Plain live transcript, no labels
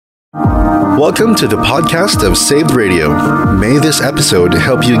Welcome to the podcast of Saved Radio. May this episode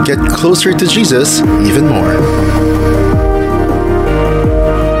help you get closer to Jesus even more.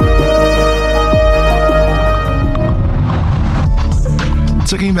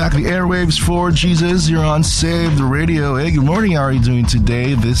 Taking back the airwaves for Jesus, you're on Saved Radio. Hey, good morning. How are you doing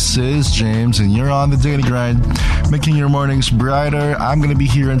today? This is James, and you're on the daily grind, making your mornings brighter. I'm going to be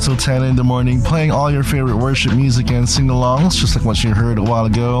here until 10 in the morning, playing all your favorite worship music and sing-alongs, just like what you heard a while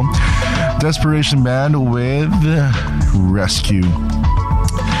ago. Desperation Band with Rescue.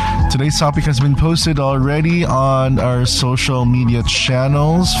 Today's topic has been posted already on our social media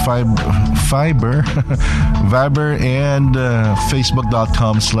channels, Viber, and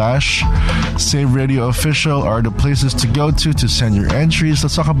Facebook.com/Save Radio Official are the places to go to send your entries.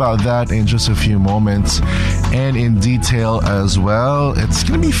 Let's talk about that in just a few moments and in detail as well. It's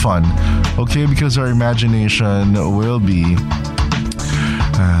going to be fun, okay, because our imagination will be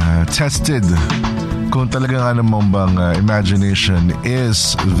tested. Kung talaga nga naman bang imagination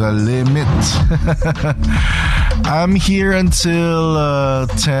is the limit. I'm here until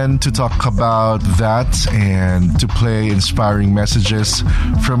 10 to talk about that and to play inspiring messages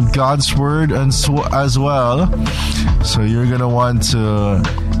from God's Word as well. So you're going to want to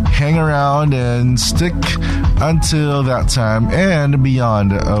hang around and stick until that time and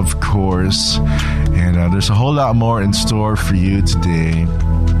beyond, of course. And there's a whole lot more in store for you today.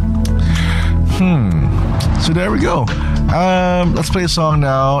 So there we go. Let's play a song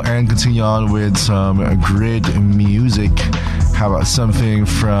now and continue on with some great music. How about something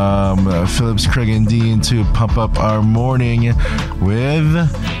from Phillips, Craig and Dean to pump up our morning with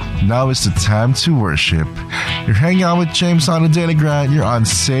Now Is the Time to Worship. You're hanging out with James on the Daily Grind. You're on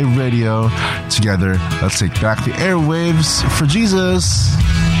Save Radio. Together, let's take back the airwaves for Jesus.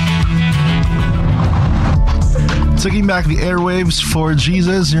 Taking back the airwaves for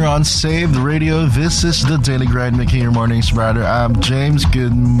Jesus, you're on Save the Radio. This is the Daily Grind, making your mornings brighter. I'm James.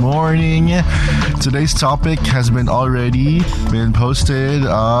 Good morning. Today's topic has already been posted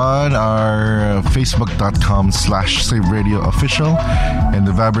on our Facebook.com/Save Radio Official, and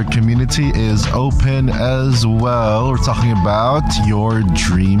the Viber community is open as well. We're talking about your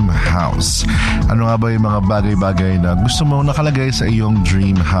dream house. Ano nga ba yung mga bagay-bagay na gusto mo nakalagay sa iyong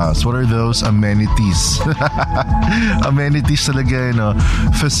dream house? What are those amenities? Amenities talaga,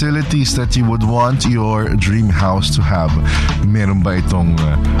 facilities that you would want your dream house to have. Meron ba itong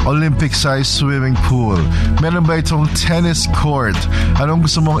Olympic-sized swimming pool? Meron ba itong tennis court? Anong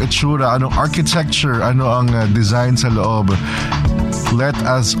gusto mong itsura? Anong architecture? Ano ang design sa loob? Let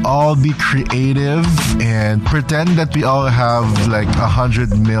us all be creative and pretend that we all have like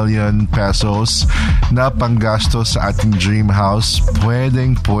 100 million pesos na panggastos sa ating dream house.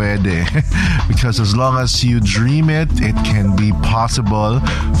 Pwede. Because as long as you dream it can be possible.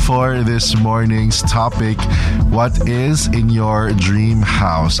 For this morning's topic, what is in your dream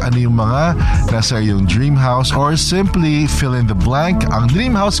house? Ano yung mga nasa iyong dream house? Or simply fill in the blank. Ang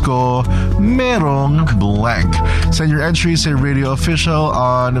dream house ko, merong blank. Send your entries to Radio Official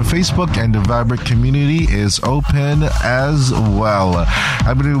on Facebook, and the Viber community is open as well.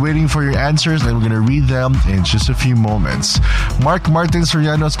 I've been waiting for your answers, and we're going to read them in just a few moments. Mark Martin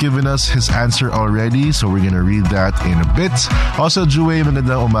Soriano's given us his answer already, so we're going to read that in a bit. Also, Juway,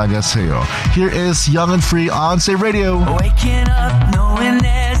 magandang umaga sa'yo. Here is Young and Free on Save Radio. Waking up knowing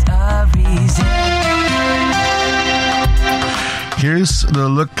there's a reason. Here's the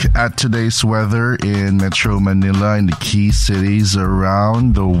look at today's weather in Metro Manila and the key cities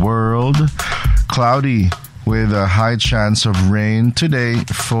around the world. Cloudy with a high chance of rain today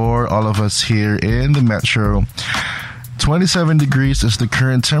for all of us here in the Metro. 27 degrees is the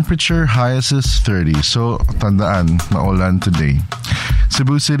current temperature, highest is 30. So, tandaan, maulan today.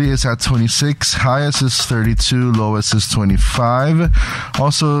 Cebu City is at 26, highest is 32, lowest is 25.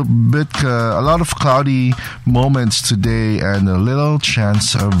 Also, a lot of cloudy moments today and a little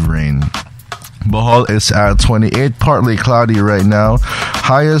chance of rain. Bohol is at 28, partly cloudy right now.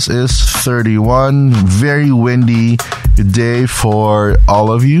 Highest is 31, very windy day for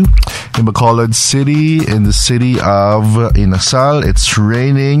all of you. In Bacolod City, in the city of Inasal, it's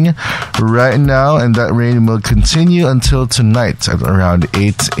raining right now, and that rain will continue until tonight at around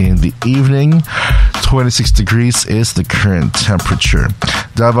 8 in the evening. 26 degrees is the current temperature.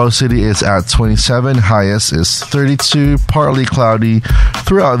 Davao City is at 27, highest is 32, partly cloudy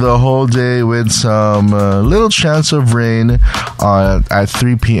throughout the whole day with some little chance of rain at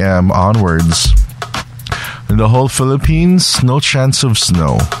 3 p.m. onwards. In the whole Philippines, no chance of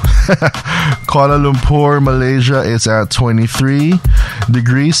snow. Kuala Lumpur, Malaysia is at 23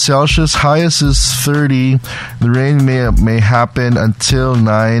 degrees Celsius. Highest is 30. The rain may happen until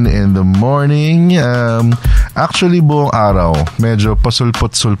 9 in the morning. Actually, buong araw, medyo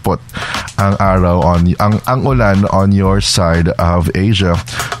pasulpot-sulpot ang araw ang ulan on your side of Asia.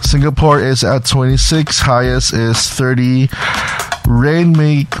 Singapore is at 26. Highest is 30. Rain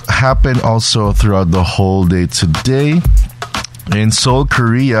may happen also throughout the whole day today. In Seoul,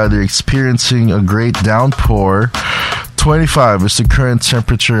 Korea, they're experiencing a great downpour. 25 is the current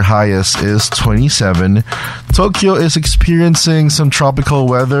temperature. Highest is 27. Tokyo is experiencing some tropical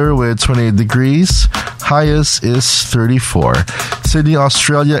weather with 28 degrees. Highest is 34. Sydney,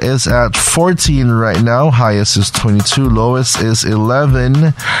 Australia is at 14 right now. Highest is 22. Lowest is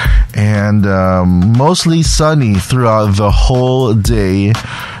 11. And mostly sunny throughout the whole day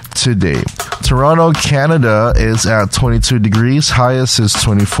today. Toronto, Canada is at 22 degrees. Highest is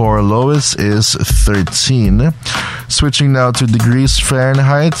 24. Lowest is 13. Switching now to degrees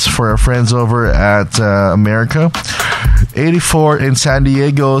Fahrenheit for our friends over at America. 84 in San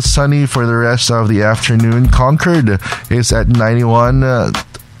Diego. Sunny for the rest of the afternoon. Concord is at 91.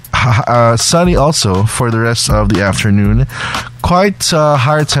 Sunny also for the rest of the afternoon. Quite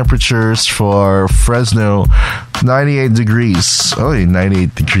higher temperatures for Fresno. 98 degrees. Oh,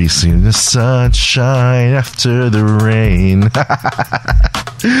 98 degrees. The sunshine after the rain.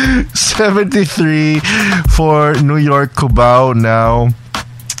 73 for New York, Cubao now.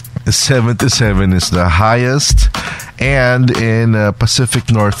 77 is the highest. And in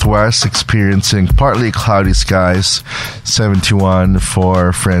Pacific Northwest, experiencing partly cloudy skies. 71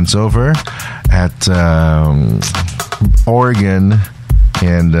 for friends over at Oregon.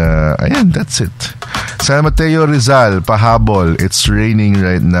 And that's it. San Mateo, Rizal, pahabol. It's raining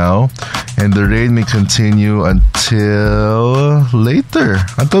right now. And the rain may continue until later.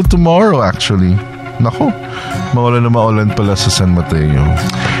 Until tomorrow, actually. Nako, maulan na maulan pala sa San Mateo.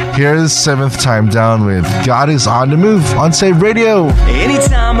 Here's Seventh Time Down with God is on the Move on Save Radio.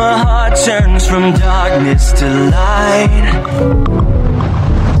 Anytime a heart turns from darkness to light.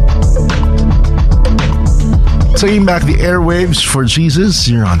 Taking back the airwaves for Jesus,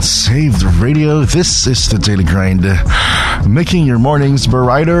 you're on Save the Radio. This is the Daily Grind, making your mornings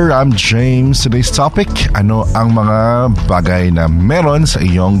brighter. I'm James. Today's topic, ano ang mga bagay na meron sa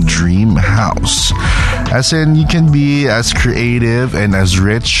iyong dream house? As in, you can be as creative and as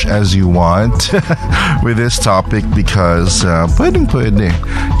rich as you want with this topic because pwede.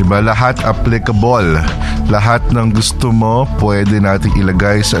 Diba? Lahat applicable. Lahat ng gusto mo, pwede nating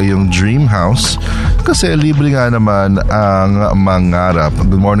ilagay sa iyong dream house kasi libre nga naman ang mangarap.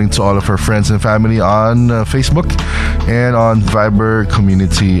 Good morning to all of our friends and family on Facebook and on Viber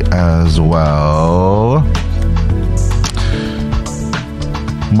community as well.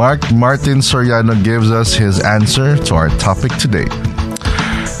 Martin Soriano gives us his answer to our topic today.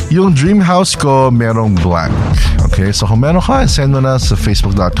 Yung dream house ko, merong blank. Okay, so kung meron ka, send mo na sa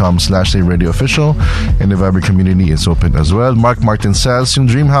facebook.com/radioofficial and the Viber community is open as well. Martin says,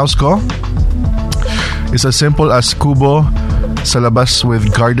 yung dream house ko is as simple as kubo sa labas with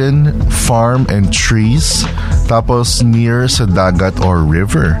garden, farm, and trees. Tapos near sa dagat or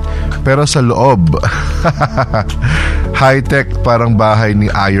river. Pero sa loob, high-tech parang bahay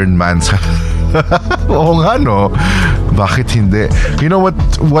ni Iron Man. Oo nga, no? Bakit hindi? You know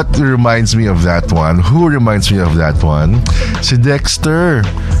what reminds me of that one? Who reminds me of that one? Si Dexter.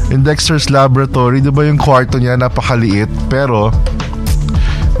 In Dexter's Laboratory, di ba yung kwarto niya napakaliit, pero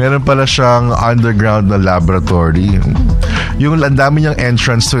meron pala siyang underground na laboratory. Yung ang dami niyang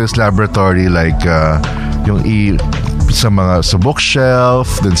entrance to his laboratory, like yung sa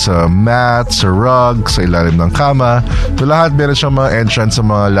bookshelf, then sa mat, sa rug, sa ilalim ng kama. So lahat meron siyang mga entrance sa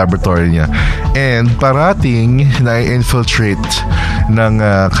mga laboratory niya. And parating na-infiltrate ng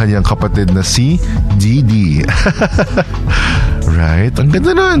kanyang kapatid na si Didi. Right? Ang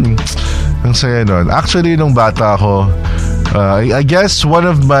ganda nun. Ang saya nun. Actually, nung bata ako, I guess one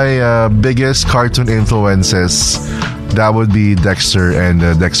of my biggest cartoon influences, that would be Dexter and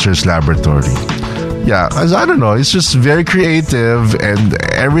Dexter's Laboratory. Yeah, as I don't know, it's just very creative, and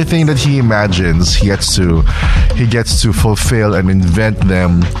everything that he imagines, he gets to fulfill and invent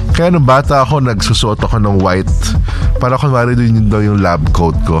them. Kaya nung bata ako, nagsusuot ako ng white para kunwari yun daw yung lab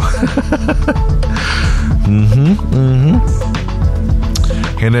coat ko.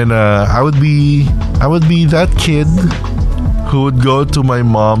 And then I would be that kid who would go to my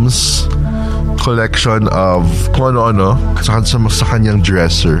mom's collection of kung ano-ano sa kanyang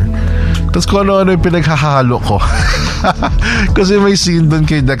dresser. Tapos kung ano-ano yung pinaghahalo ko. Kasi may scene dun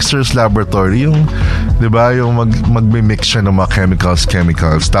kay Dexter's Laboratory, yung, di ba, yung magmimix siya ng mga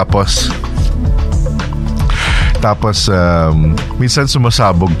chemicals. Tapos, minsan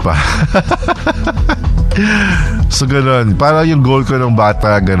sumasabog pa. So, ganun. Parang yung goal ko ng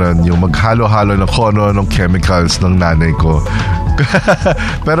bata, ganun. Yung maghalo-halo ng kono ng chemicals ng nanay ko.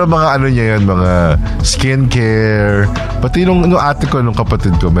 Pero mga ano niya yan, mga skincare. Pati nung ate ko, nung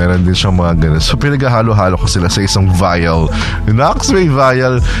kapatid ko, meron din siyang mga ganun. So, pinaghalo-halo ko sila sa isang vial. Nax, may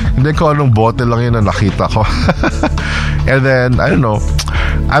vial. Hindi ko anong bote lang yun na nakita ko. And then, I don't know,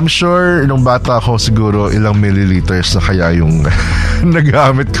 I'm sure nung bata ako siguro ilang milliliters na kaya yung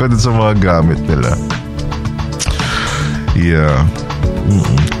nagamit ko dun sa mga gamit nila. Yeah.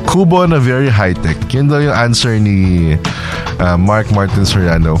 Kubo na very high-tech. Yun daw yung answer ni Mark Martin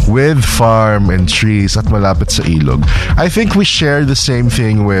Soriano, with farm and trees at malapit sa ilog. I think we share the same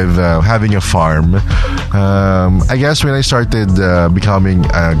thing with having a farm. I guess when I started becoming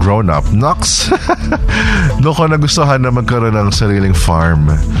a grown-up, Nox, doon ko nagustuhan na magkaroon ng sariling farm.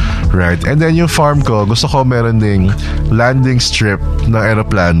 Right? And then yung farm ko, gusto ko meron ding landing strip ng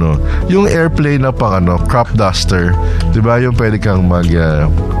aeroplano. Yung airplane na pang crop duster. Diba? Yung pwede kang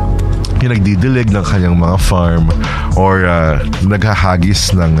yung nagdidilig ng kanyang mga farm or naghahagis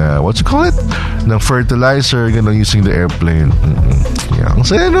ng what you call it? Ng fertilizer, ganun, using the airplane. Yeah, ang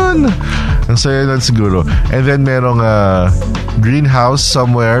saya nun. Ang saya nun siguro. And then merong greenhouse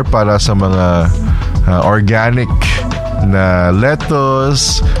somewhere para sa mga organic na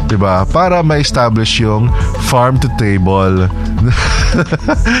lettuce, diba? Para ma-establish yung farm to table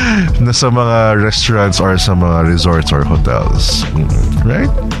na sa mga restaurants or sa mga resorts or hotels.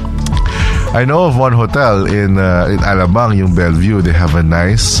 Right? I know of one hotel in Alabang, yung Bellevue. They have a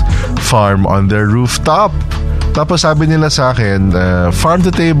nice farm on their rooftop. Tapos sabi nila sa akin, farm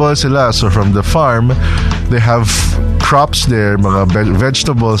to table sila. So from the farm, they have crops there, mga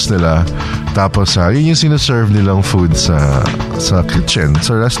vegetables nila. Tapos yun yung sinuserve nilang food sa kitchen,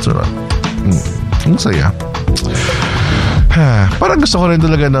 sa restaurant. Ang saya. Parang gusto ko rin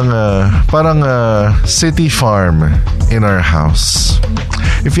talaga ng parang city farm in our house.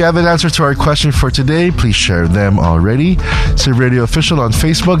 If you have an answer to our question for today, please share them already. Save Radio Official on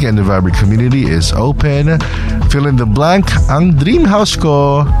Facebook and the Vibrant community is open. Fill in the blank. Ang dream house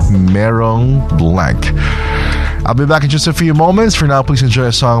ko, Merong blank. I'll be back in just a few moments. For now, please enjoy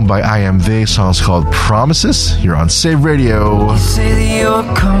a song by I Am They. Song's called Promises. You're on Save Radio. You say that you'll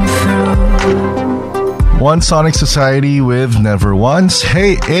come through. One Sonic Society with Never Once.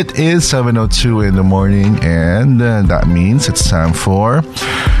 Hey, it is 7:02 in the morning, and that means it's time for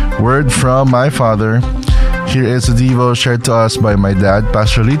Word from My Father. Here is a Devo shared to us by my dad,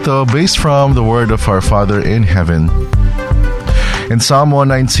 Pastor Lito, based from the Word of our Father in heaven. In Psalm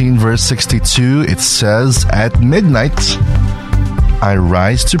 119, verse 62, it says, "At midnight, I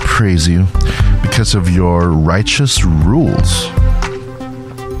rise to praise you because of your righteous rules."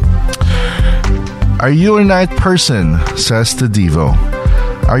 Are you a night person? Says the Devo.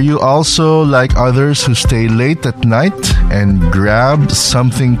 Are you also like others who stay late at night and grab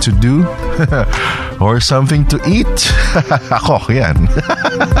something to do? Or something to eat? Ako, yan.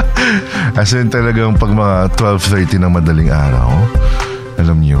 As in talagang pag mga 12:30 ng madaling araw,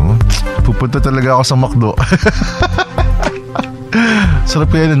 alam nyo, pupunta talaga ako sa McDo.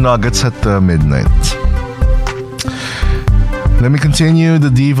 Sarap kaya ng nuggets at midnight. Let me continue the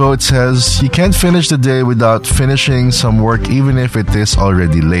Devo. It says, you can't finish the day without finishing some work even if it is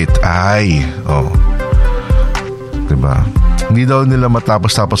already late. Ay, diba? Hindi daw nila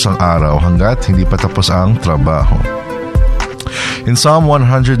matapos-tapos ang araw hanggat hindi pa tapos ang trabaho. In Psalm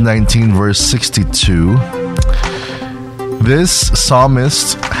 119 verse 62, this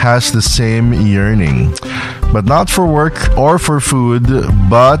psalmist has the same yearning, but not for work or for food,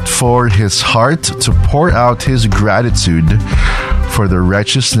 but for his heart to pour out his gratitude for the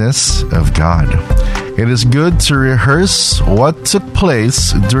righteousness of God. It is good to rehearse what took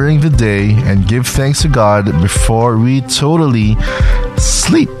place during the day and give thanks to God before we totally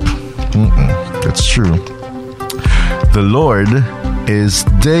sleep. That's true. The Lord is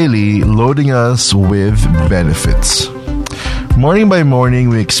daily loading us with benefits. Morning by morning,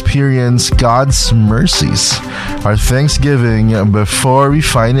 we experience God's mercies. Our thanksgiving before we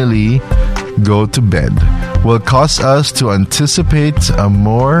finally go to bed will cause us to anticipate a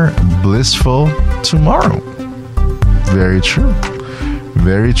more blissful tomorrow. Very true.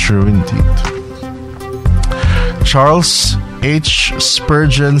 Very true indeed. Charles H.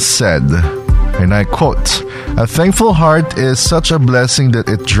 Spurgeon said, and I quote, "A thankful heart is such a blessing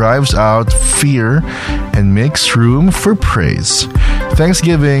that it drives out fear and makes room for praise.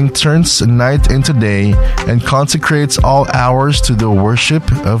 Thanksgiving turns night into day and consecrates all hours to the worship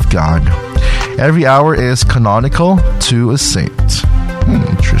of God. Every hour is canonical to a saint.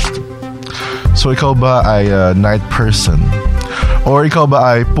 Interesting. So ikaw ba ay night person? Or ikaw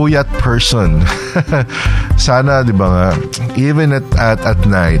ba ay puyat person? Sana, di ba nga, even at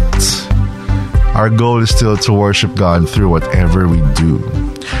night, our goal is still to worship God through whatever we do.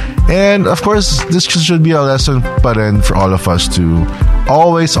 And of course, this should be a lesson pa rin for all of us to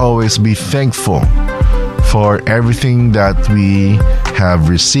always be thankful for everything that we have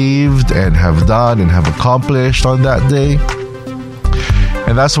received and have done and have accomplished on that day.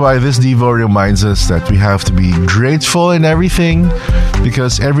 And that's why this Devo reminds us that we have to be grateful in everything,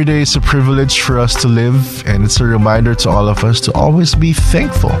 because every day is a privilege for us to live, and it's a reminder to all of us to always be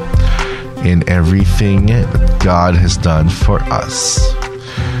thankful in everything that God has done for us.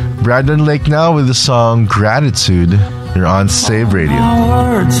 Brandon Lake now with the song Gratitude. You're on Save Radio.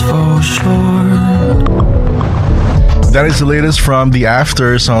 That is the latest from The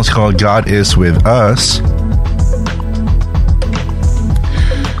After. Song's called God Is With Us.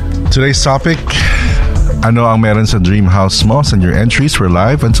 Today's topic, ano ang meron sa dream house mo? Send your entries. We're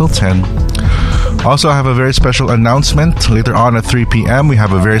live until 10. Also, I have a very special announcement. Later on at 3 p.m., we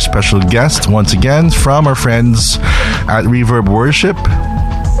have a very special guest, once again, from our friends at Reverb Worship.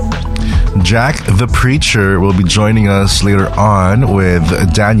 Jack the Preacher will be joining us later on with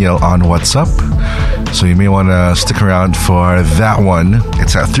Daniel on What's Up. So you may want to stick around for that one.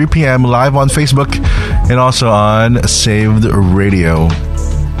 It's at 3 p.m. live on Facebook and also on Saved Radio.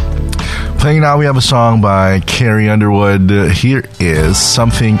 Playing now, we have a song by Carrie Underwood. Here is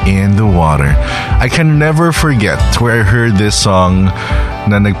Something in the Water. I can never forget where I heard this song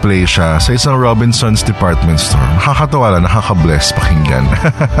na nag-play siya sa isang Robinson's department store. Nakakatawa lang, nakaka-bless pakinggan.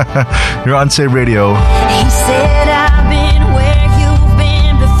 You're on Save Radio. He said I've been where you've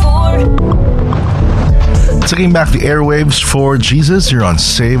been before. Taking back the airwaves for Jesus, you're on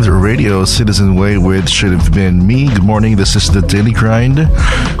Saved Radio, Citizen Way with Should Have Been Me. Good morning, this is The Daily Grind.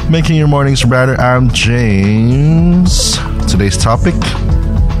 Making your mornings brighter, I'm James. Today's topic,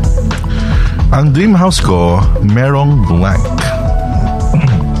 ang dream house ko, merong blank.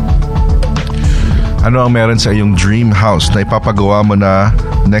 Ano ang meron sa iyong dream house na ipapagawa mo na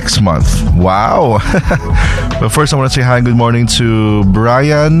next month? Wow! But first, I want to say hi and good morning to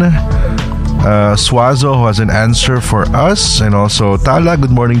Brian Suazo, who has an answer for us, and also Tala,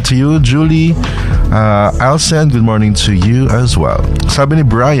 good morning to you. Julie Alsen, good morning to you as well. Sabi ni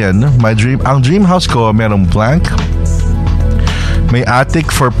Brian, ang dream house ko merong blank. May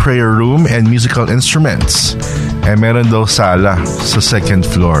attic for prayer room and musical instruments. And meron daw sala sa second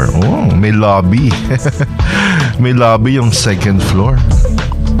floor. Oh, may lobby. May lobby yung second floor.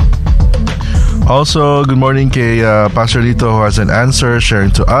 Also, good morning kay Pastor Lito, who has an answer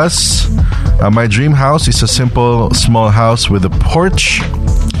sharing to us. My dream house is a simple, small house with a porch,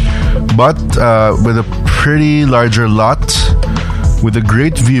 but with a pretty larger lot with a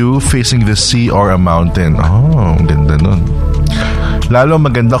great view facing the sea or a mountain. Oh, ganda nun. Lalo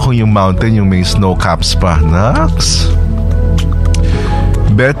maganda kung yung mountain yung may snow caps pa. Naks.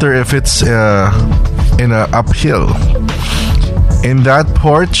 Better if it's in a uphill. In that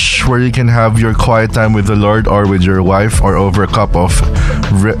porch where you can have your quiet time with the Lord or with your wife or over a cup of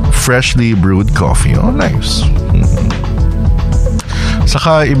freshly brewed coffee. Oh, nice.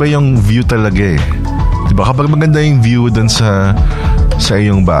 Saka iba yung view talaga eh. Diba? Kapag maganda yung view dun sa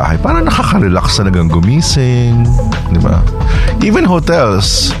iyong bahay, parang nakaka-relax talagang gumising. Diba? Even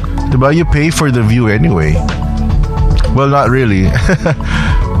hotels, diba? You pay for the view anyway. Well, not really.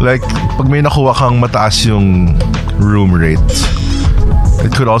 Like, pag may nakuha kang mataas yung room rate, it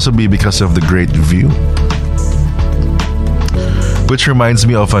could also be because of the great view. Which reminds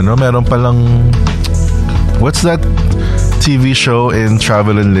me of meron palang, what's that TV show in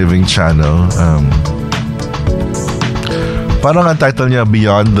Travel and Living Channel? Parang ang title niya,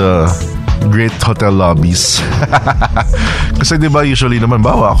 Beyond the Great Hotel Lobbies. Kasi diba usually naman,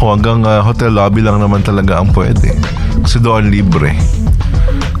 bawa ako hanggang hotel lobby lang naman talaga ang pwede. Kasi doon libre.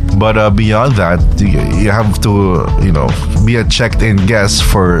 But beyond that, you have to, be a checked-in guest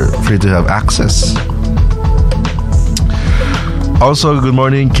for you to have access. Also, good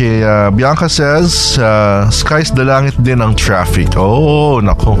morning kay Bianca says, skies the langit din ang traffic. Oh,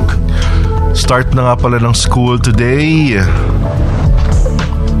 nako. Start na nga pala ng school today.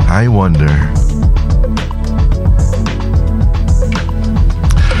 I wonder.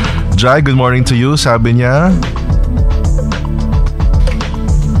 Jai, good morning to you. Sabi niya,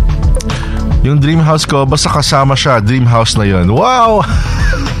 yung dream house ko, basta kasama siya, dream house na yun. Wow!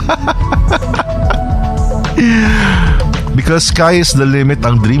 Because sky is the limit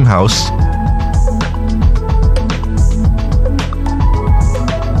ang dream house.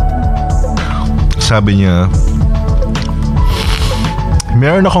 Sabi niya,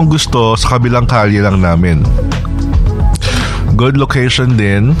 meron akong gusto sa kabilang kalye lang namin. Good location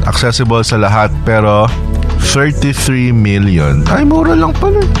din, accessible sa lahat, pero 33 million. Ay, mura lang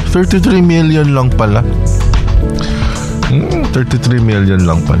pala. 33 million lang pala. 33 million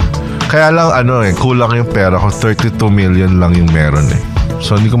lang pala. Kaya lang kulang yung pera ko. 32 million lang yung meron eh.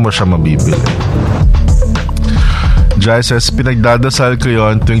 So hindi ko mo siya mabibili. Jai says, pinagdadasal ko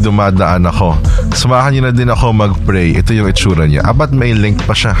yon tuwing dumadaan ako. Samahan niyo na din ako mag-pray. Ito yung itsura niya. Ba't may link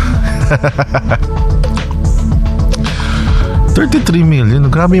pa siya? 33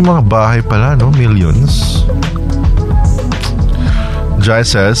 million. Grabe yung mga bahay pala, no? Millions. Jai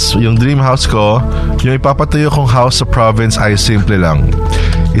says, yung dream house ko, yung ipapatayo kong house sa province ay simple lang.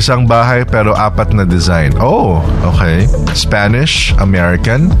 Isang bahay pero 4 na design. Oh, okay. Spanish,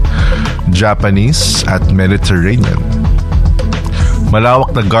 American, Japanese, at Mediterranean.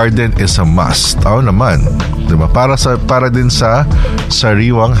 Malawak na garden is a must. Oo naman. Diba? Para din sa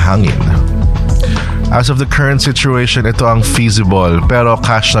sariwang hangin. As of the current situation, ito ang feasible pero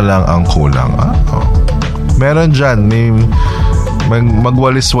cash na lang ang kulang. Meron dyan.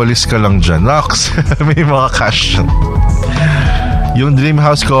 Magwalis-walis ka lang dyan. Nox, may mga cash. Yung dream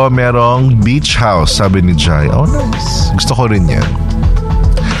house ko, merong beach house, sabi ni Jai. Oh, nice. Gusto ko rin yan.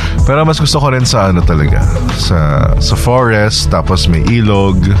 Pero mas gusto ko rin sa talaga. Sa forest, tapos may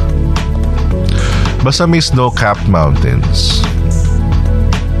ilog. Basta may snow-capped mountains.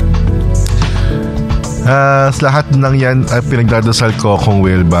 Lahat ng yan ay pinagdadasal ko kung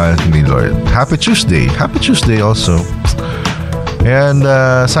will ba ni Lord. Happy Tuesday. Happy Tuesday also. And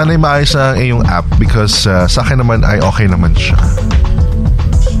sana'y maayos na ang iyong app because sa akin naman ay okay naman siya.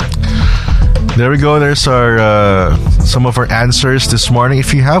 There we go. There's some of our answers this morning.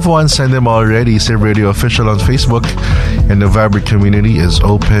 If you have one, send them already. Save Radio Official on Facebook. And the Vibrant community is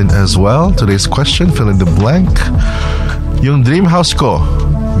open as well. Today's question, fill in the blank. Yung dream house ko,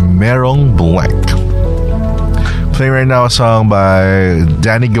 merong blank. Playing right now a song by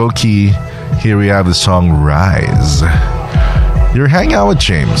Danny Goki. Here we have the song Rise. You're hanging out with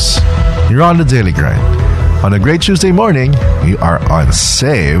James. You're on the Daily Grind. On a great Tuesday morning, you are on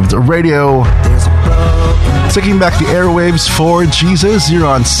Saved Radio. Taking back the airwaves for Jesus, you're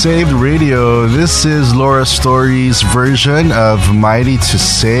on Saved Radio. This is Laura Story's version of Mighty to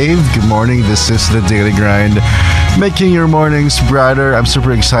Save. Good morning, this is the Daily Grind. Making your mornings brighter. I'm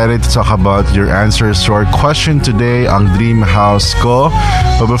super excited to talk about your answers to our question today on Dream House Ko.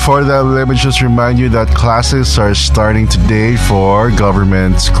 But before that, let me just remind you that classes are starting today for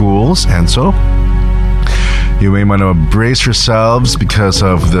government schools. And so, you may want to brace yourselves because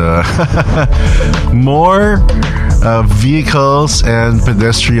of the more vehicles and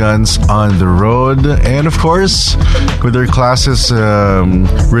pedestrians on the road. And of course, with their classes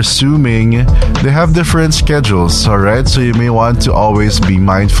resuming, they have different schedules, alright? So you may want to always be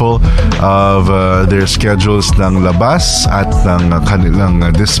mindful of their schedules ng labas at ng kanilang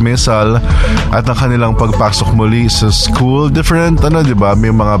dismissal at ng kanilang pagpasok muli sa school. Different, diba? May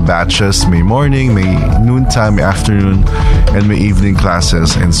mga batches, may morning, may noontime, may afternoon, and may evening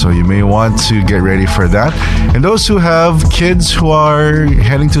classes. And so you may want to get ready for that. And those who have kids who are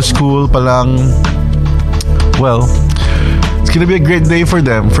heading to school palang, well, it's gonna be a great day for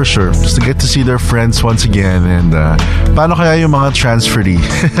them for sure, just to get to see their friends once again. And paano kaya yung mga transferee?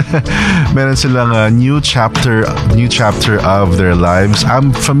 Meron silang a new chapter of their lives.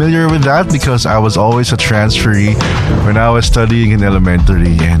 I'm familiar with that because I was always a transferee when I was studying in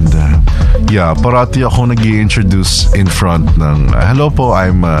elementary. And yeah, parati ako nag-i-introduce in front ng hello po,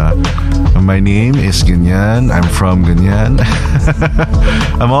 my name is ganyan, I'm from ganyan.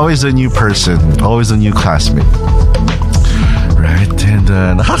 I'm always a new person, always a new classmate. Right? And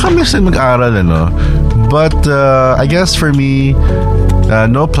nakakamiss din mag-aral, But I guess for me,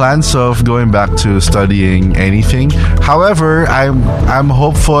 no plans of going back to studying anything. However, I'm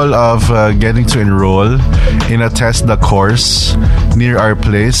hopeful of getting to enroll in a TESDA course near our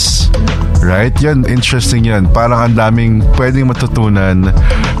place. Right? Yan, interesting yan. Parang ang daming pwedeng matutunan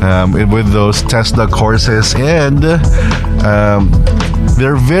with those TESDA courses. And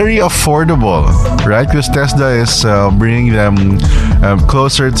they're very affordable, right? Because TESDA is bringing them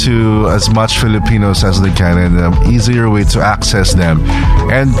closer to as much Filipinos as they can, and easier way to access them.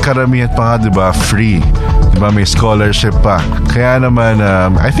 And karamihan pa nga, diba, free. Diba, may scholarship pa. Kaya naman,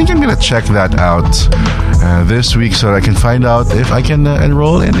 I think I'm gonna check that out this week so that I can find out if I can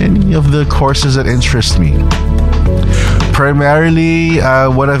enroll in any of the courses that interest me. Primarily,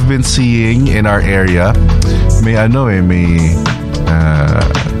 what I've been seeing in our area may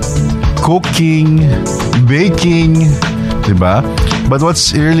cooking, baking, diba? But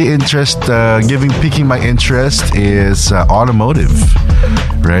what's really piquing my interest is automotive.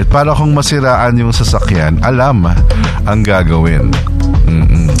 Right? Para kung masiraan yung sasakyan, alam ang gagawin.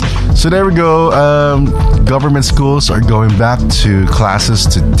 So there we go. Government schools are going back to classes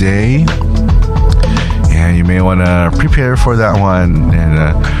today. And you may want to prepare for that one. And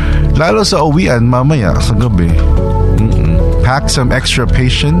lalo sa uwian mamaya sa gabi. Pack some extra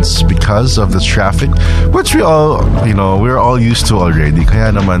patience because of the traffic, which we're all used to already.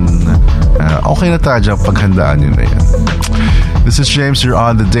 Kaya naman, okay na tayo dyan, paghandaan yun na yan. This is James, you're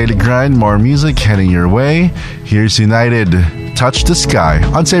on the Daily Grind. More music heading your way. Here's United, Touch the Sky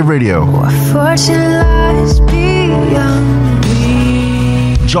on Save Radio. What fortune lies beyond me.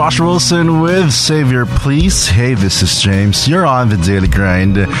 Josh Wilson with Savior Please. Hey, this is James. You're on the Daily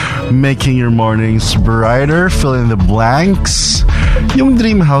Grind, making your mornings brighter, fill in the blanks. Yung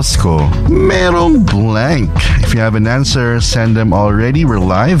dream house ko, merong blank. If you have an answer, send them already. We're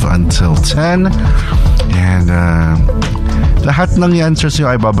live until 10. And lahat ng answers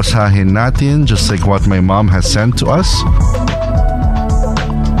nyo ay babasahin natin, just like what my mom has sent to us.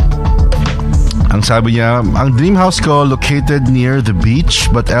 Ang sabi niya, ang dream house ko located near the beach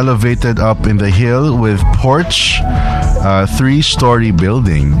but elevated up in the hill with porch, 3-story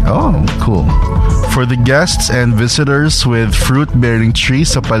building. Oh, cool. For the guests and visitors with fruit-bearing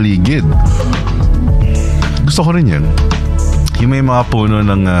trees sa paligid. Gusto ko rin yan. Yung may mga puno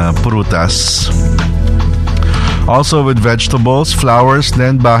ng prutas. Also with vegetables, flowers,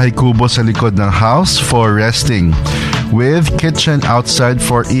 then bahay kubo sa likod ng house for resting. With kitchen outside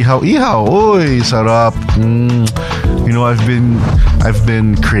for ihaw-ihaw. Uy, sarap. You know, I've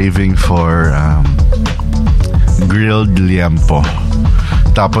been craving for grilled liempo.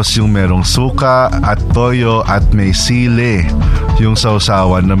 Tapos yung merong suka at toyo at may sili. Yung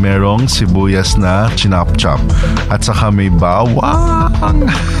sausawan na merong sibuyas na chinap-chop. At saka may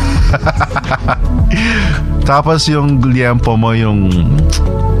bawang. Tapos yung liempo mo yung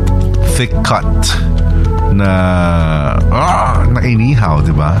thick cut na inihaw,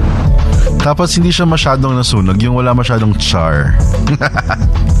 di ba? Tapos hindi siya masyadong nasunog, yung wala masyadong char.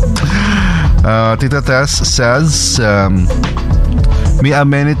 Tita Tess says, may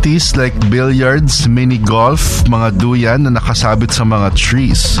amenities like billiards, mini golf, mga duyan na nakasabit sa mga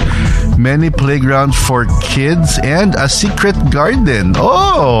trees. Many playgrounds for kids and a secret garden.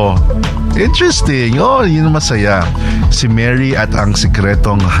 Oh, interesting. Oh, yun masaya. Si Mary at ang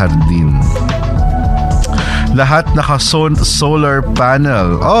sikretong hardin. Lahat naka-solar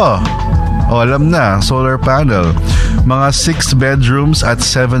panel. Oh, alam na, solar panel. Mga 6 bedrooms at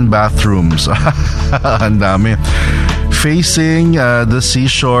 7 bathrooms. Ang dami. Facing the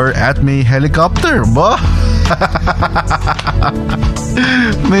seashore at may helicopter. Ba?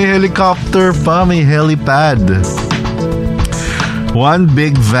 May helicopter pa, may helipad. 1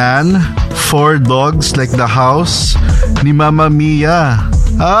 big van, 4 dogs like the house ni Mama Mia.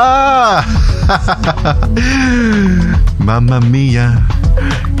 Mamma Mia,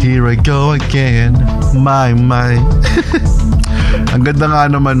 here I go again. My. Ang ganda nga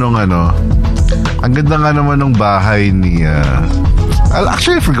naman nung bahay ni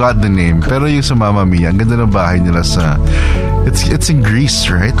actually I forgot the name, pero yung sa Mamma Mia, ang ganda ng bahay nila sa it's in Greece,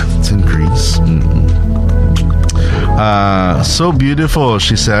 right? It's in Greece. So beautiful,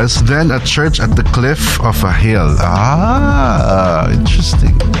 she says. Then a church at the cliff of a hill.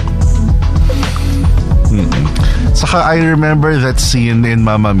 Interesting. Saka I remember that scene in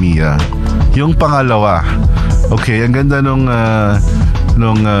Mamma Mia. Yung pangalawa. Okay, ang ganda nung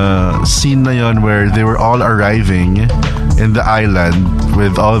scene na yon where they were all arriving in the island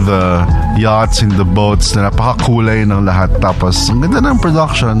with all the yachts and the boats na napakakulay ng lahat. Tapos ang ganda ng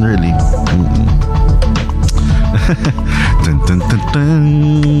production, really.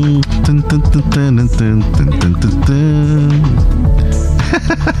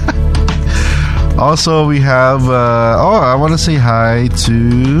 Also, we have I want to say hi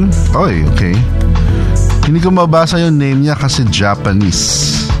to okay. Hindi ko mabasa yung name niya kasi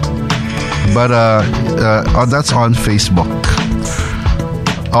Japanese. But that's on Facebook.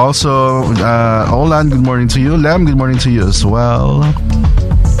 Also, Olan, good morning to you. Lem, good morning to you as well.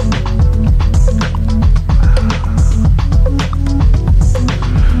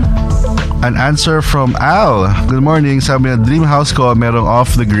 An answer from Al. Good morning. Sabi na, dream house ko merong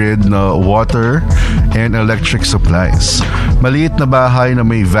off-the-grid na water and electric supplies. Maliit na bahay na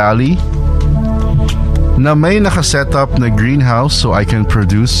may valley na may nakaset-up na greenhouse so I can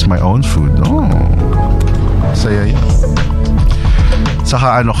produce my own food. Oh, saya yan.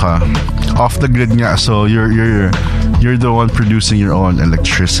 Saka off the grid nga. So you're the one producing your own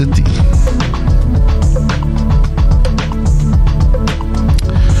electricity.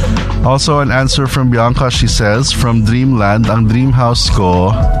 Also, an answer from Bianca. She says, from Dreamland, ang dream house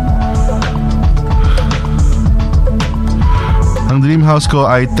ko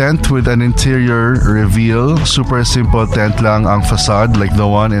ay tent with an interior reveal. Super simple tent lang ang facade like the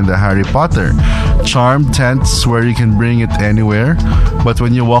one in the Harry Potter. Charmed tents where you can bring it anywhere. But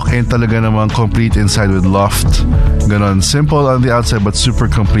when you walk in, talaga namang complete inside with loft. Ganon. Simple on the outside but super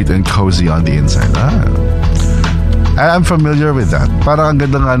complete and cozy on the inside. I'm familiar with that. Parang ang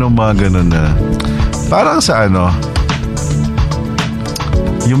ganda nga nung mga ganon na parang sa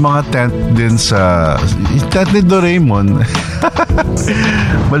yung mga tent din sa tent ni Doraemon.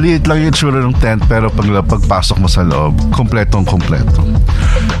 Maliit lang yung tsura ng tent pero pagpasok mo sa loob, kompletong kompleto.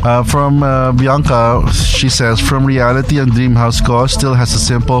 From Bianca, she says, from reality, ang dream house ko still has a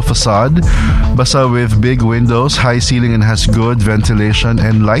simple facade, basta with big windows, high ceiling, and has good ventilation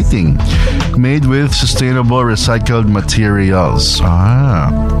and lighting, made with sustainable recycled materials.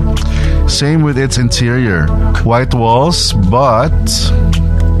 Same with its interior, white walls but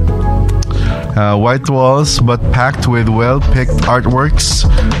packed with well-picked artworks.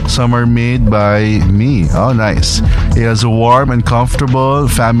 Some are made by me. Oh, nice. It has a warm and comfortable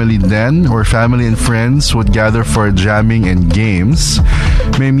family den where family and friends would gather for jamming and games.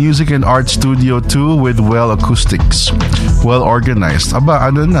 May music and art studio too with well acoustics. Well organized. Aba,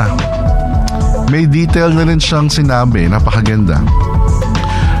 ano na? May detail na rin siyang sinabi. Napakaganda.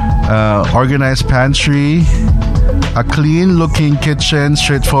 Organized pantry, a clean-looking kitchen,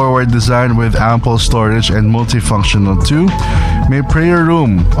 straightforward design with ample storage and multifunctional too. May prayer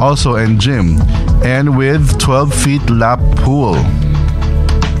room also and gym, and with 12 feet lap pool.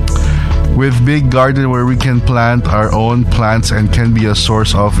 With big garden where we can plant our own plants and can be a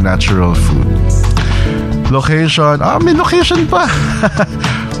source of natural food. Location, may location pa.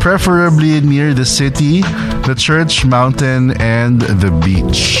 Preferably near the city, the church, mountain, and the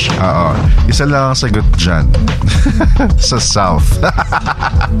beach. Isa lang ang sagot dyan. Sa south.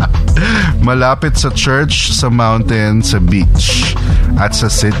 Malapit sa church, sa mountain, sa beach, at sa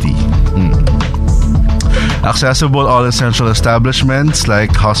city. Accessible all essential establishments like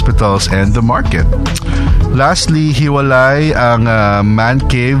hospitals and the market. Lastly, hiwalay ang man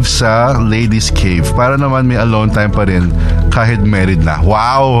cave sa ladies cave. Para naman may alone time pa rin kahit married na.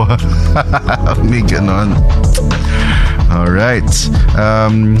 Wow! May ganon. Alright.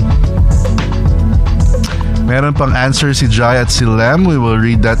 Meron pang answer si Jai at si Lem. We will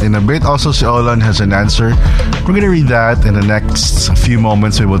read that in a bit. Also, si Olan has an answer. We're going to read that in the next few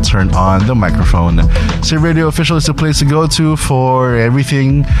moments. We will turn on the microphone. Save Radio Official is the place to go to for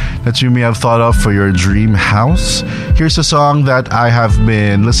everything that you may have thought of for your dream house. Here's a song that I have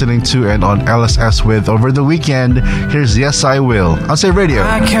been listening to and on LSS with over the weekend. Here's Yes I Will on Save Radio.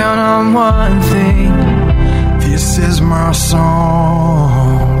 I count on one thing. This is my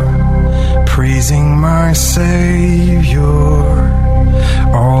song, praising my Savior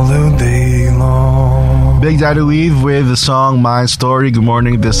all the day long. Big Daddy Weave with the song My Story. Good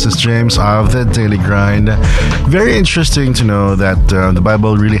morning, this is James of the Daily Grind. Very interesting to know that the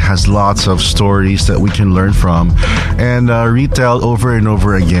Bible really has lots of stories that we can learn from and retell over and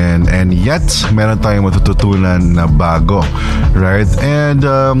over again, and yet meron tayong matututunan na bago, right? And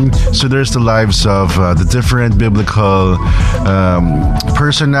so there's the lives of the different biblical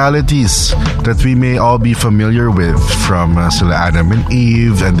personalities that we may all be familiar with, from sila Adam and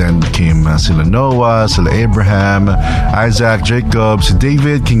Eve, and then came sila Noah, sila Abraham, Isaac, Jacob, si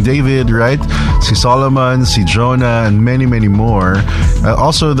David, King David, right? Si Solomon, si Jonah, and many, many more.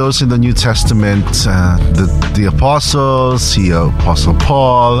 Also those in the New Testament, the apostles, the Apostle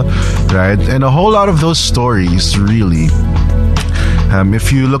Paul, right? And a whole lot of those stories, really.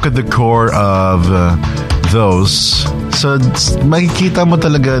 If you look at the core of those, so makikita mo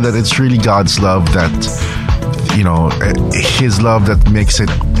talaga that it's really God's love that, you know, His love that makes it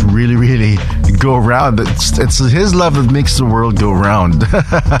really, really go round. It's His love that makes the world go round.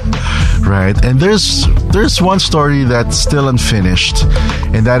 Right? And there's one story that's still unfinished,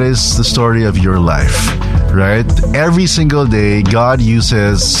 and that is the story of your life. Right? Every single day, God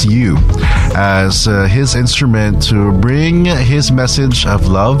uses you as His instrument to bring His message of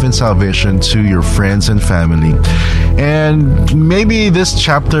love and salvation to your friends and family. And maybe this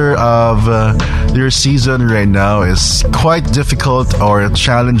chapter of your season right now is quite difficult or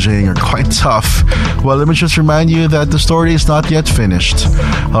challenging or quite tough. Well, let me just remind you that the story is not yet finished.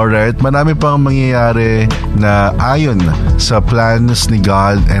 Alright? Marami pang mangyayari na ayon sa plans ni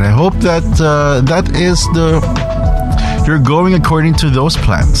God, and I hope that that is the you're going according to those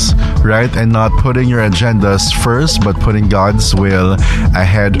plans, right? And not putting your agendas first, but putting God's will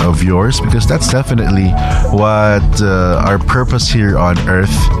ahead of yours, because that's definitely what our purpose here on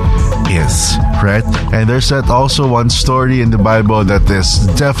earth is, right? And there's that also one story in the Bible that is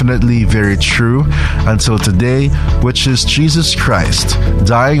definitely very true until today, which is Jesus Christ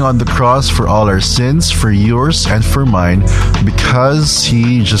dying on the cross for all our sins, for yours and for mine, because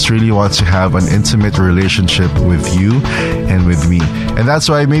he just really wants to have an intimate relationship with you and with me. And that's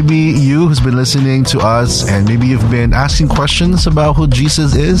why maybe you who's been listening to us, and maybe you've been asking questions about who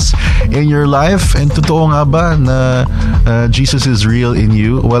Jesus is in your life, and totoo nga ba na Jesus is real in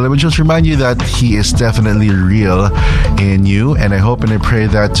you? Well, let me just remind you that he is definitely real in you, and I hope and I pray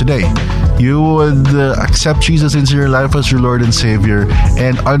that today you would accept Jesus into your life as your Lord and Savior,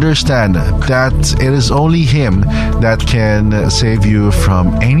 and understand that it is only him that can save you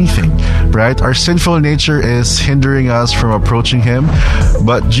from anything, right? Our sinful nature is hindering us from approaching him,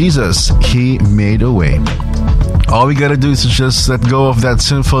 but Jesus, he made a way. All we gotta do is just let go of that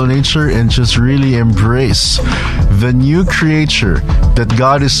sinful nature and just really embrace the new creature that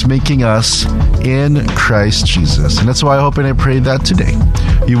God is making us in Christ Jesus. And that's why I hope and I pray that today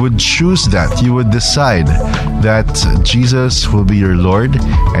you would choose that. You would decide that Jesus will be your Lord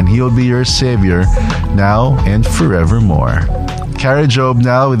and he'll be your Savior now and forevermore. Carrie Job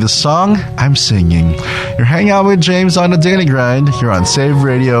now with the song I'm Singing. You're hanging out with James on the Daily Grind. You're on Save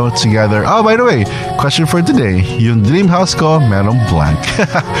Radio together. Oh, by the way, question for today. Yung dream house ko, merong blank.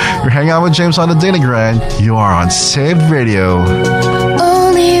 You're hanging out with James on the Daily Grind. You are on Save Radio.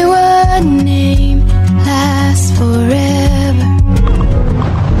 Only one name lasts forever.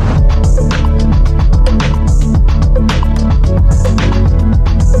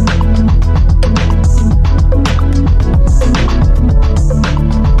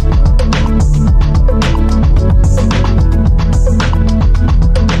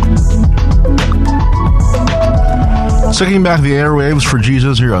 Taking back the airwaves for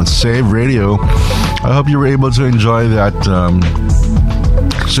Jesus here on Save Radio. I hope you were able to enjoy that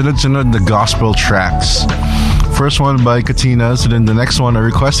sunod-sunod the gospel tracks. First one by Katinas, and then the next one a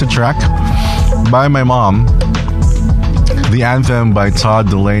requested track by my mom, the anthem by Todd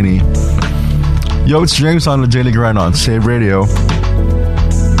Delaney. Yo, it's James on the Daily Grind on Save Radio.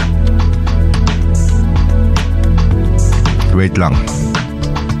 Wait lang.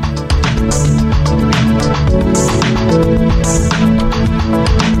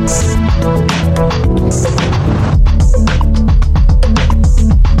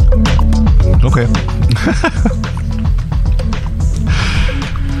 Okay.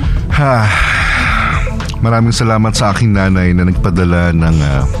 Maraming salamat sa aking nanay na nagpadala ng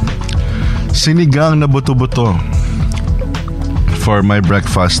sinigang na buto-buto for my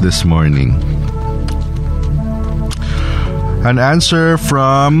breakfast this morning. An answer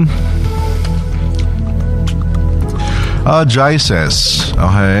from Jai says,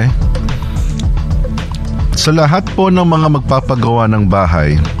 okay, sa lahat po ng mga magpapagawa ng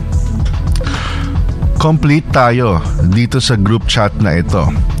bahay, complete tayo dito sa group chat na ito.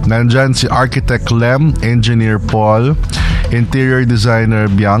 Nandyan si Architect Lem, Engineer Paul, Interior Designer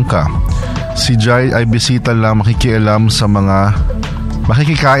Bianca. Si Jai ay bisita lang makikialam sa mga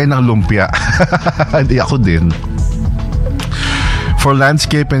makikikain ng lumpia. Hindi ako din. For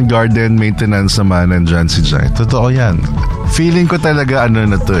landscape and garden maintenance naman nandyan si Jai. Totoo yan. Feeling ko talaga ano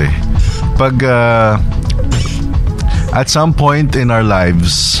na to eh. Pag at some point in our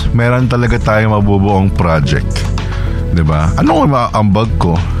lives, meron talaga tayong mabubuong project. Diba? Anong maaambag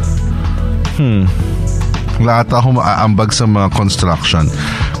ko? Wala ata akong maaambag sa mga construction.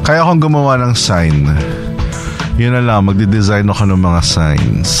 Kaya akong gumawa ng sign. Yun na lang, magdi-design ako ng mga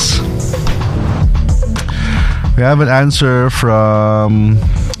signs. We have an answer from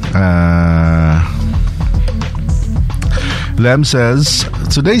Lem says,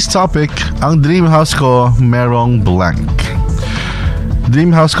 today's topic, ang dream house ko, merong blank. Dream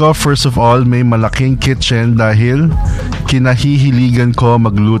house ko, first of all, may malaking kitchen dahil kinahihiligan ko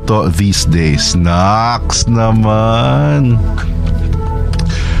magluto these days. Naks naman.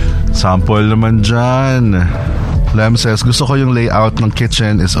 Sample naman dyan. Lem says, gusto ko yung layout ng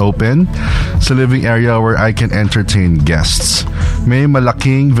kitchen is open sa living area where I can entertain guests. May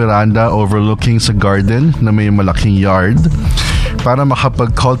malaking veranda overlooking sa garden na may malaking yard para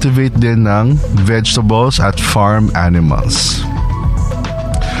makapag-cultivate din ng vegetables at farm animals.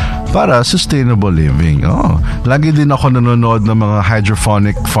 Para sustainable living. Lagi din ako nanonood ng mga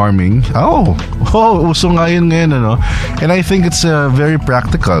hydroponic farming. Uso nga yun ngayon, ano? And I think it's very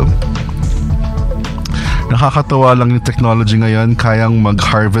practical. Nakakatawa lang yung technology ngayon, kayang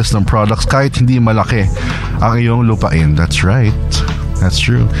mag-harvest ng products kahit hindi malaki ang iyong lupain. That's right. That's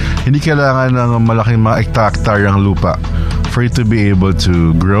true. Hindi kailangan ng malaking mga hektaryang lupa for you to be able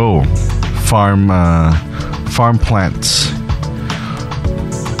to grow farm plants.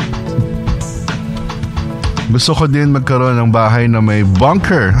 Gusto ko din magkaroon ng bahay na may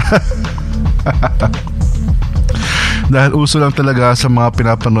bunker. Dahil uso lang talaga sa mga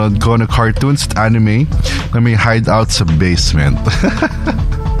pinapanood ko na cartoons at anime na may hideout sa basement.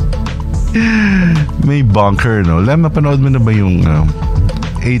 May bunker, no? Lem, napanood mo na ba yung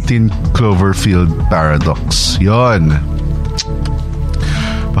 18 Cloverfield Paradox? Yon.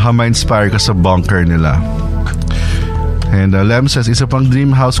 Baka ma-inspire ka sa bunker nila. And Lem says, isa pang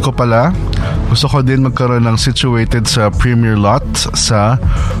dream house ko pala. Gusto ko din magkaroon ng situated sa premier lot sa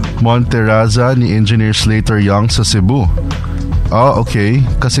Monteraza ni Engineer Slater Young sa Cebu. Oh, okay.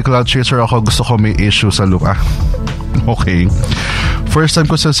 Kasi cloud chaser ako, gusto ko may issue sa lupa. Okay. First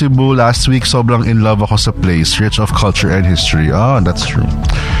time ko sa Cebu last week, sobrang in love ako sa place. Rich of culture and history. Oh, that's true.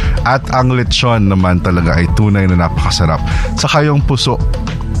 At ang lechon naman talaga ay tunay na napakasarap. Saka yung puso.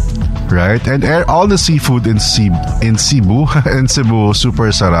 Right? And all the seafood in Cebu, super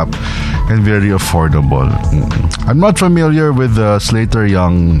sarap and very affordable. I'm not familiar with the Slater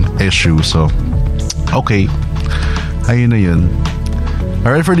Young issue, so okay. Ayun na yun.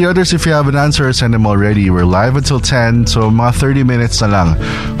 Alright, for the others, if you have an answer, send them already. We're live until 10, so mga 30 minutes na lang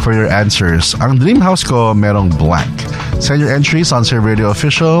for your answers. Ang dream house ko, merong blank. Send your entries on Save Radio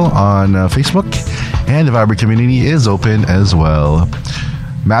Official on Facebook, and the Viber community is open as well.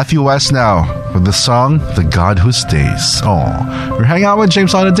 Matthew West now with the song The God Who Stays. Oh, you're hanging out with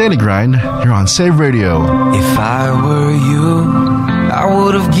James on a Daily Grind. You're on Save Radio. If I were you, I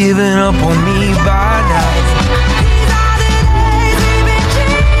would have given up on me by now.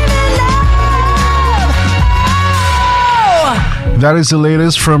 That is the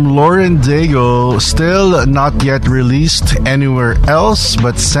latest from Lauren Daigle, still not yet released anywhere else,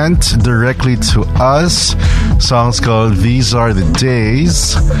 but sent directly to us. Song's called These Are the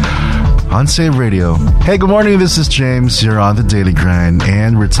Days on Save Radio. Hey, good morning, this is James. You're on the Daily Grind,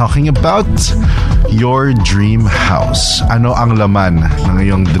 and we're talking about your dream house. Ano ang laman ng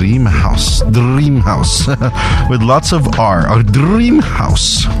iyong dream house? Dream house. With lots of R. A dream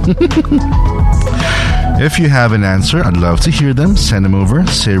house. If you have an answer, I'd love to hear them. Send them over.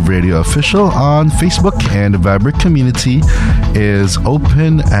 Save Radio Official on Facebook, and the Viber community is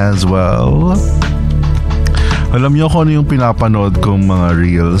open as well. Alam niyo kung ano yung pinapanood kong mga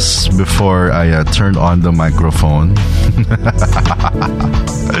reels before I turn on the microphone?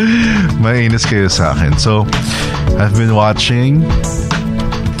 Mainis kayo sa akin. So, I've been watching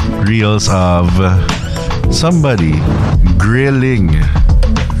reels of somebody grilling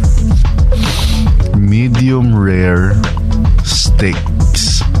medium rare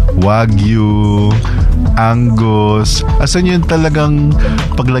steaks. Wagyu, Angus. Asan yun talagang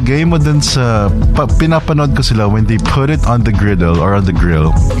paglagay mo dun sa pinapanood ko sila when they put it on the griddle or on the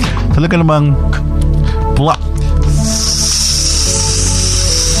grill. Talaga namang plop.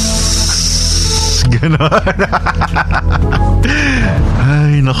 Ganon.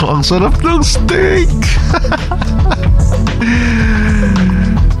 Ay, naku, ang sarap ng steak.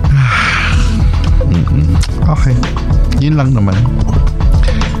 Okay. Yun lang naman.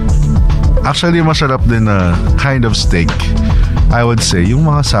 Actually, masarap din na kind of steak. I would say, yung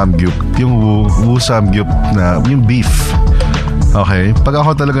mga samgyup, yung wu samgyup na, yung beef. Okay? Pag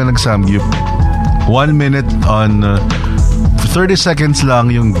ako talaga nag-samgyup, 1 minute on 30 seconds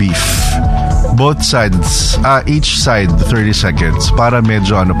lang yung beef. Both sides, each side 30 seconds para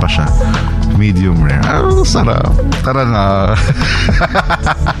medyo ano pa siya, medium rare. Sarap. Tara na.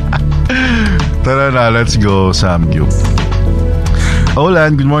 Tara na, let's go samgyup.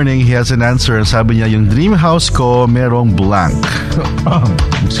 Olan, good morning. He has an answer. Sabi niya, yung dream house ko merong blank.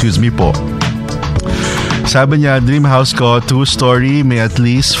 Excuse me po. Sabi niya, dream house ko 2-story, may at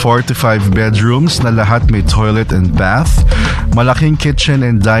least 4 to 5 bedrooms na lahat may toilet and bath, malaking kitchen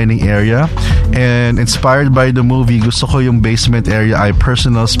and dining area, and inspired by the movie, gusto ko yung basement area ay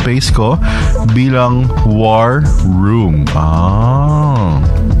personal space ko bilang war room.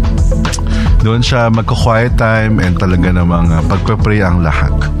 Doon siya magko-quiet time and talaga namang pagpe-pray ang lahat.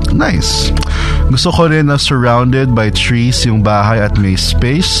 Nice. Gusto ko rin na surrounded by trees yung bahay at may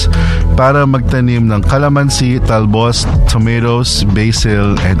space para magtanim ng kalamansi, talbos, tomatoes,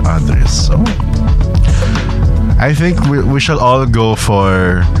 basil, and others. So, I think we shall all go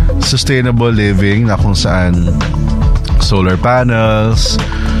for sustainable living na kung saan solar panels,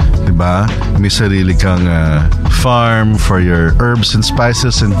 diba? May sarili kang farm for your herbs and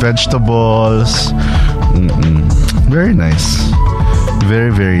spices and vegetables. Very nice.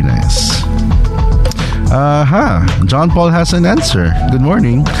 Very, very nice. John Paul has an answer. Good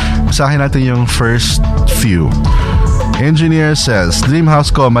morning. Basahin natin yung first few. Engineer says, dream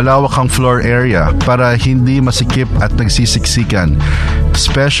house ko, malawak ang floor area para hindi masikip at nagsisiksikan,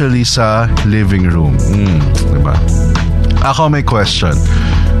 especially sa living room. Diba? Ako may question.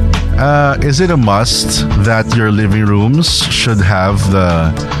 Is it a must that your living rooms should have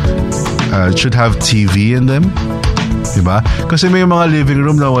TV in them? Diba? Kasi may mga living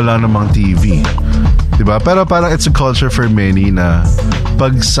room na wala namang TV. Diba? Pero parang it's a culture for many na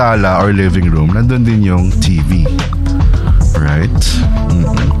pag sala or living room, nandun din yung TV. Right?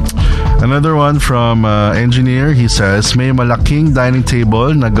 Another one from engineer. He says, may malaking dining table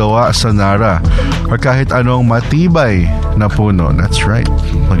na gawa sa Nara or kahit anong matibay na puno. That's right.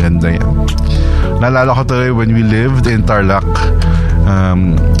 Maganda yan. Naalala ko tuloy when we lived in Tarlac,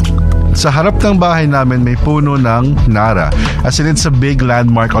 sa harap ng bahay namin may puno ng Nara. As in, it's a big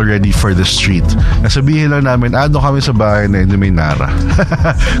landmark already for the street. Nasabihin lang namin, doon kami sa bahay na yun, may Nara.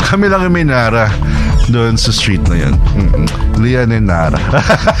 Kami lang yung may Nara doon sa street na yun. Lian and Nara.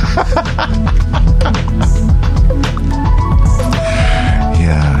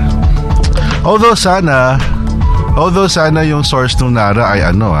 Yeah. Although sana yung source ng Nara ay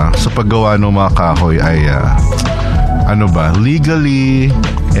sa paggawa ng mga kahoy ay legally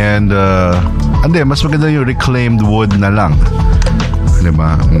and mas maganda yung reclaimed wood na lang.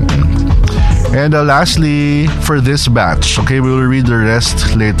 Diba? And lastly, for this batch, okay, we will read the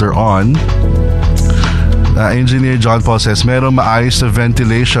rest later on. Engineer John Paul says, meron maayos na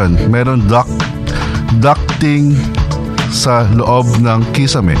ventilation, meron ducting sa loob ng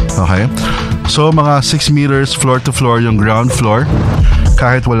kisame. Okay? So, mga 6 meters floor to floor yung ground floor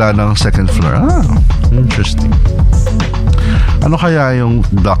kahit wala ng second floor. Interesting. Ano kaya yung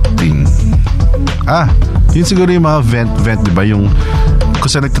ducting? Yun siguro yung mga vent, diba? Yung kung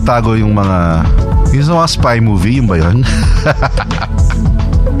saan nagtatago yung mga spy movie, yung ba yun?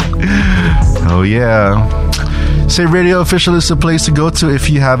 Oh yeah. Save Radio Official is the place to go to if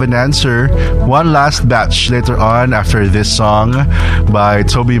you have an answer. One last batch later on after this song by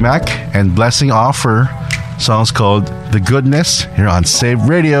Toby Mac and Blessing Offer. Song's called The Goodness here on Save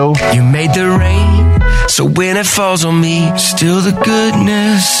Radio. You made the rain, so when it falls on me, still the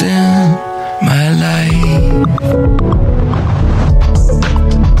goodness in my life.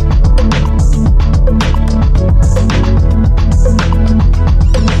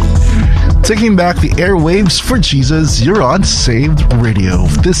 Taking back the airwaves for Jesus, you're on Saved Radio.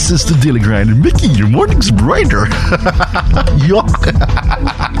 This is the Daily Grind and making your mornings brighter. Yuck.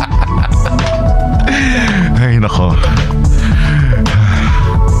 Ay, nako.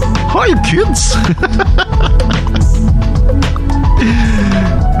 Hi, kids.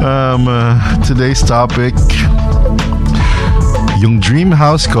 Today's topic, yung dream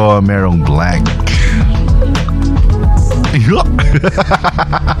house ko merong blank. Yuck.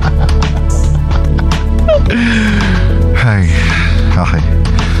 Hi. Okay.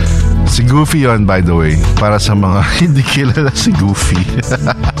 Si Goofy yon, by the way. Para sa mga hindi kilala si Goofy.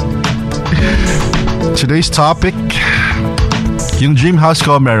 Today's topic, yung dream house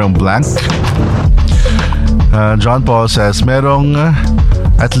ko merong blank. John Paul says merong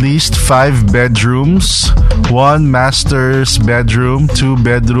at least 5 bedrooms, 1 master's bedroom, 2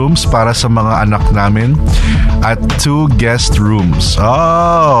 bedrooms para sa mga anak namin, at 2 guest rooms.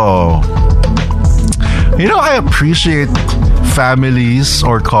 Oh! You know, I appreciate families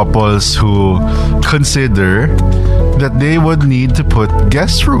or couples who consider that they would need to put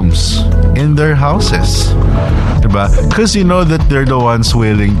guest rooms in their houses. Diba? Because you know that they're the ones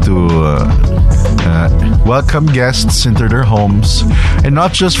willing to welcome guests into their homes, and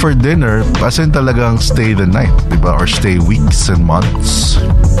not just for dinner, as in talagang stay the night, diba? Or stay weeks and months.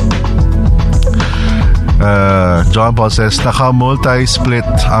 John Paul says, naka-multi-split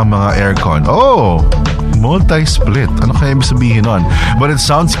ang mga aircon. Oh! Multi-split. Ano kaya ibig sabihin nun? But it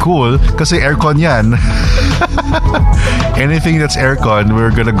sounds cool kasi aircon yan. Anything that's aircon, we're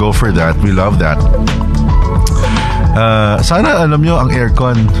gonna go for that. We love that. Sana alam nyo, ang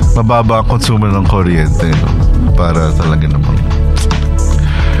aircon, mababa ang konsumo ng kuryente, no? Para talaga naman.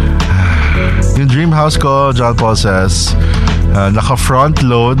 Yung dream house ko, John Paul says, naka-front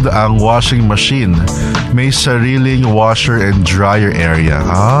load ang washing machine. May sariling washer and dryer area.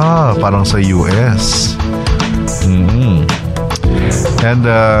 Parang sa US. And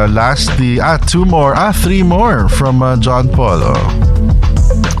lastly, 3 more from John Paul.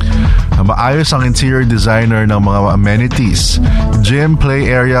 Maayos ang interior designer ng mga amenities. Gym, play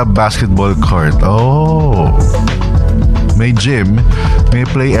area, basketball court. Oh! May gym, may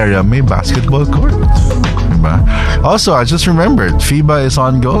play area, may basketball court. Diba? Also, I just remembered, FIBA is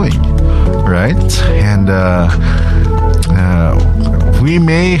ongoing, right? And we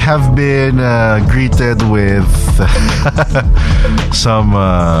may have been greeted with some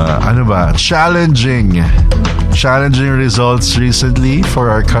challenging results recently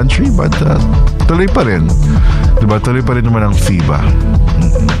for our country, but tuloy pa rin. Diba? Tuloy pa rin naman ang FIBA.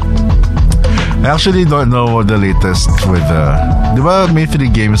 I actually don't know the latest with diba may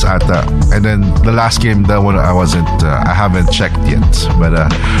 3 games ata, and then the last game, that one I haven't checked yet, but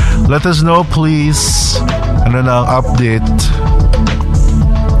let us know please ano na ang update.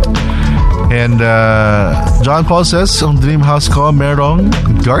 And John Paul says ang dream house ko Merong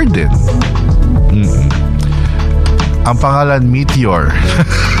garden. Ang pangalan Meteor.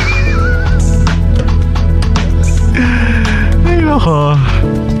 Ay nako.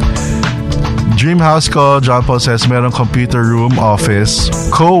 Dream house ko, John Paul says, merong computer room, office,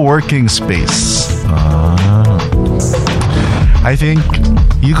 co-working space. I think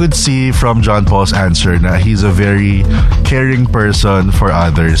you could see from John Paul's answer na he's a very caring person for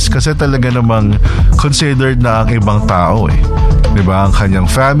others. Kasi talaga namang considered na ang ibang tao eh. Diba? Ang kanyang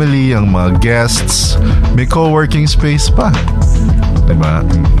family, ang mga guests, may co-working space pa. Diba?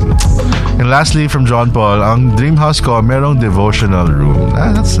 And lastly, from John Paul, ang dream house ko, merong devotional room.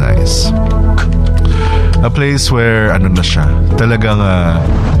 That's nice. A place where, talagang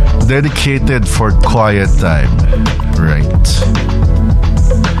dedicated for quiet time. Right.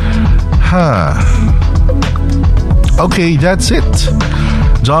 Okay, that's it.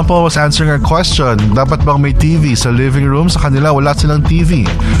 John Paul was answering our question, dapat bang may TV sa living room? Sa kanila, wala silang TV.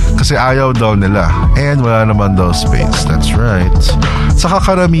 Kasi ayaw daw nila. And wala naman daw space. That's right. Sa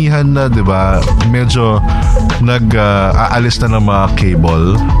kakaramihan na, di ba, medyo aalis na ng mga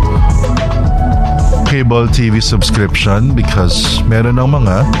cable TV subscription because meron ng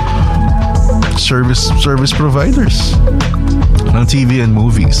mga service providers ng TV and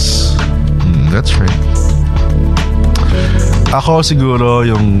movies. That's right. Ako siguro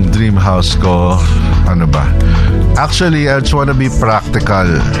yung dream house ko, actually I just wanna be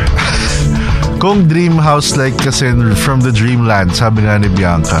practical. Kung dream house like kasi from the dreamland, sabi nga ni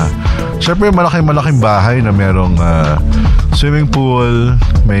Bianca, syempre malaking bahay na merong swimming pool,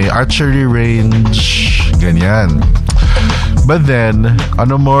 may archery range, ganyan. But then,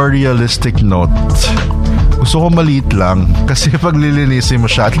 on a more realistic note, gusto ko maliit lang kasi pag lilinisin mo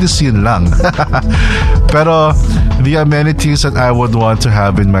siya, at least yun lang. Pero the amenities that I would want to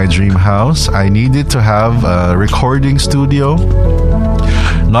have in my dream house, I needed to have a recording studio,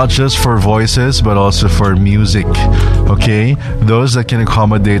 not just for voices but also for music. Okay? Those that can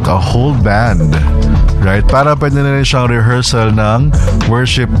accommodate a whole band. Right? Para pwede na rin siyang rehearsal ng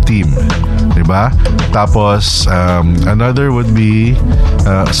worship team. Diba? Tapos, another would be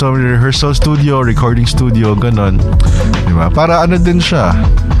so rehearsal studio, recording studio, ganon. Diba? Para din siya.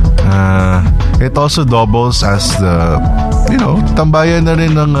 It also doubles as the, tambayan na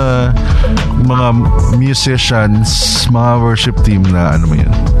rin ng mga musicians, mga worship team na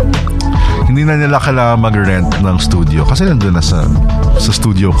hindi na nila kailangan mag-rent ng studio kasi nandun na sa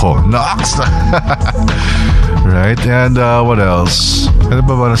studio ko. Nox! Right? And what else? Ano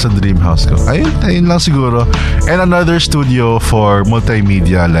ba nasa dream house ko? Ayun lang siguro. And another studio for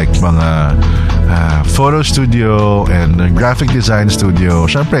multimedia like mga photo studio and graphic design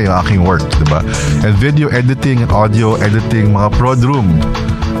studio. Siyempre, yung aking work, diba? And video editing and audio editing, mga prod room.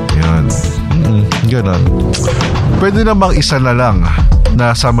 Yun. Ganon. Pwede namang isa na lang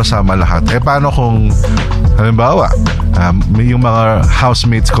na sama-sama lahat. Paano kung halimbawa yung mga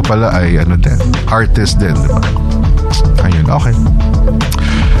housemates ko pala ay artist din, diba? Ayun, okay.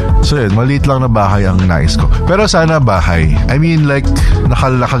 So yun, maliit lang na bahay ang nais ko. Pero sana bahay, I mean like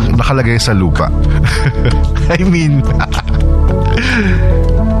nakalagay sa lupa. I mean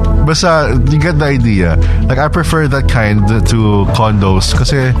basta, you get the idea. Like, I prefer that kind to condos.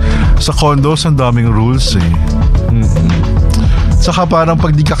 Kasi sa condos, ang daming rules eh. Saka parang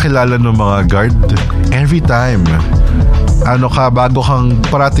pag di ka kilala ng mga guard, every time,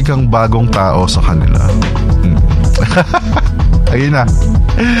 parati kang bagong tao sa kanila. Ayun na.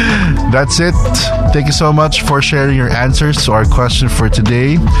 That's it. Thank you so much for sharing your answers to our question for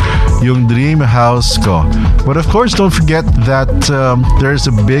today. Yung dream house ko. But of course, don't forget that there's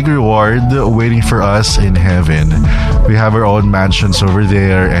a big reward waiting for us in heaven. We have our own mansions over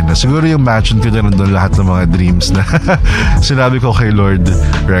there. And siguro yung mansion ko nandun lahat ng mga dreams na sinabi ko kay Lord.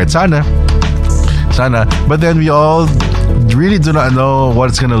 Right? Sana sana. But then we all really do not know what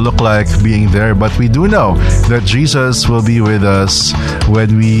it's going to look like being there, but we do know that Jesus will be with us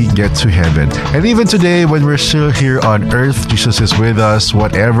when we get to heaven. And even today, when we're still here on earth, Jesus is with us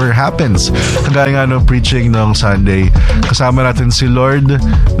whatever happens. Kagaya nga nung preaching ng Sunday, kasama natin si Lord,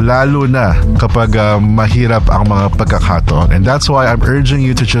 lalo na kapag mahirap ang mga pagkakataon. And that's why I'm urging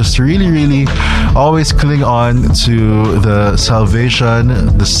you to just really always cling on to the salvation,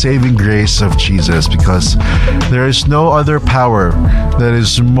 the saving grace of Jesus, because there is no other power that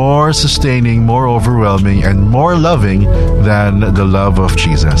is more sustaining, more overwhelming, and more loving than the love of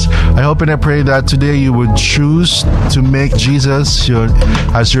Jesus. I hope and I pray that today you would choose to make Jesus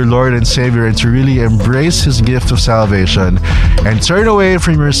as your Lord and Savior, and to really embrace His gift of salvation and turn away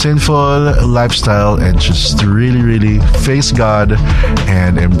from your sinful lifestyle and just really face God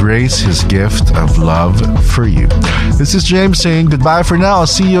and embrace His gift of love for you. This is James saying goodbye for now. I'll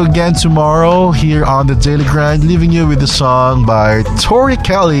see you again tomorrow here on The Daily Grind, leaving you with the song by Tori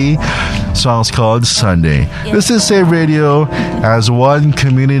Kelly. The song's called Sunday. This is Save Radio. As one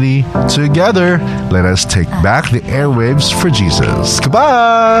community, together, let us take back the airwaves for Jesus.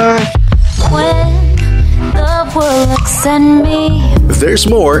 Goodbye! When the world send me. There's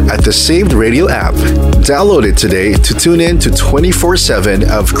more at the Saved Radio app. Download it today to tune in to 24/7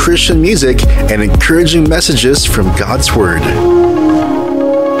 of Christian music and encouraging messages from God's Word.